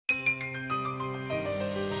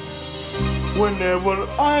Whenever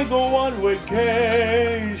I go on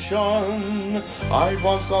vacation, I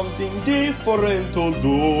want something different to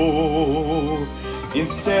do.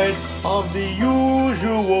 Instead of the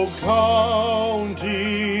usual counting,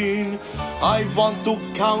 I want to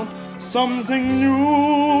count something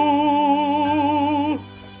new.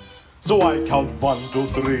 So I count 1, 2,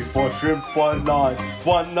 3, 4 shrimp, 4 line,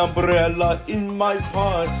 1 umbrella in my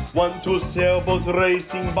pot, 1, 2 sailboats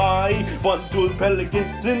racing by, 1, 2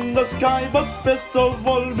 pelicans in the sky. But best of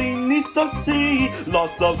all beneath the sea,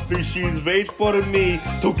 lots of fishies wait for me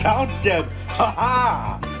to count them. Ha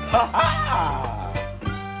ha! Ha ha!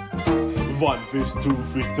 1 fish, 2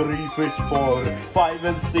 fish, 3 fish, 4, 5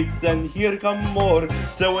 and 6, and here come more.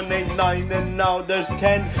 7, 8, 9, and now there's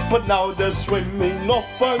 10, but now they're swimming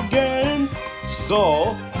off again.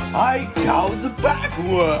 So I count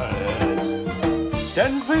backwards.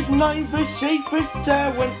 10 fish, 9 fish, 8 fish,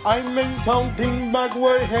 7. I'm in counting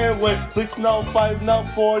backward here. 6 now, 5 now,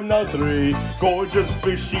 4 now, 3. Gorgeous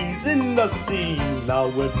fishies in the sea. Now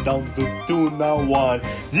we're down to 2 now, 1.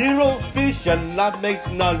 0 fish and that makes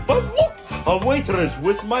none. But look, a waitress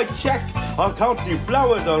with my check. I'll count the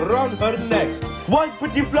flowers around her neck. 1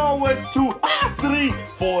 pretty flower, 2, 3,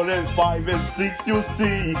 4 and 5 and 6 you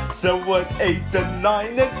see. 7, 8 and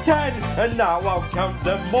 9 and 10. And now I'll count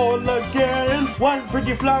them all again. 1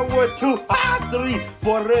 pretty flower, 2, 3,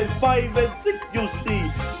 4 and 5 and 6 you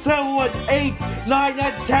see. 7, 8, 9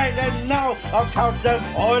 and 10. And now I'll count them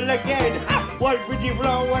all again. 1 pretty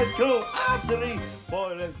flower, 2, 3,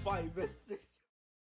 4 and 5 and 6.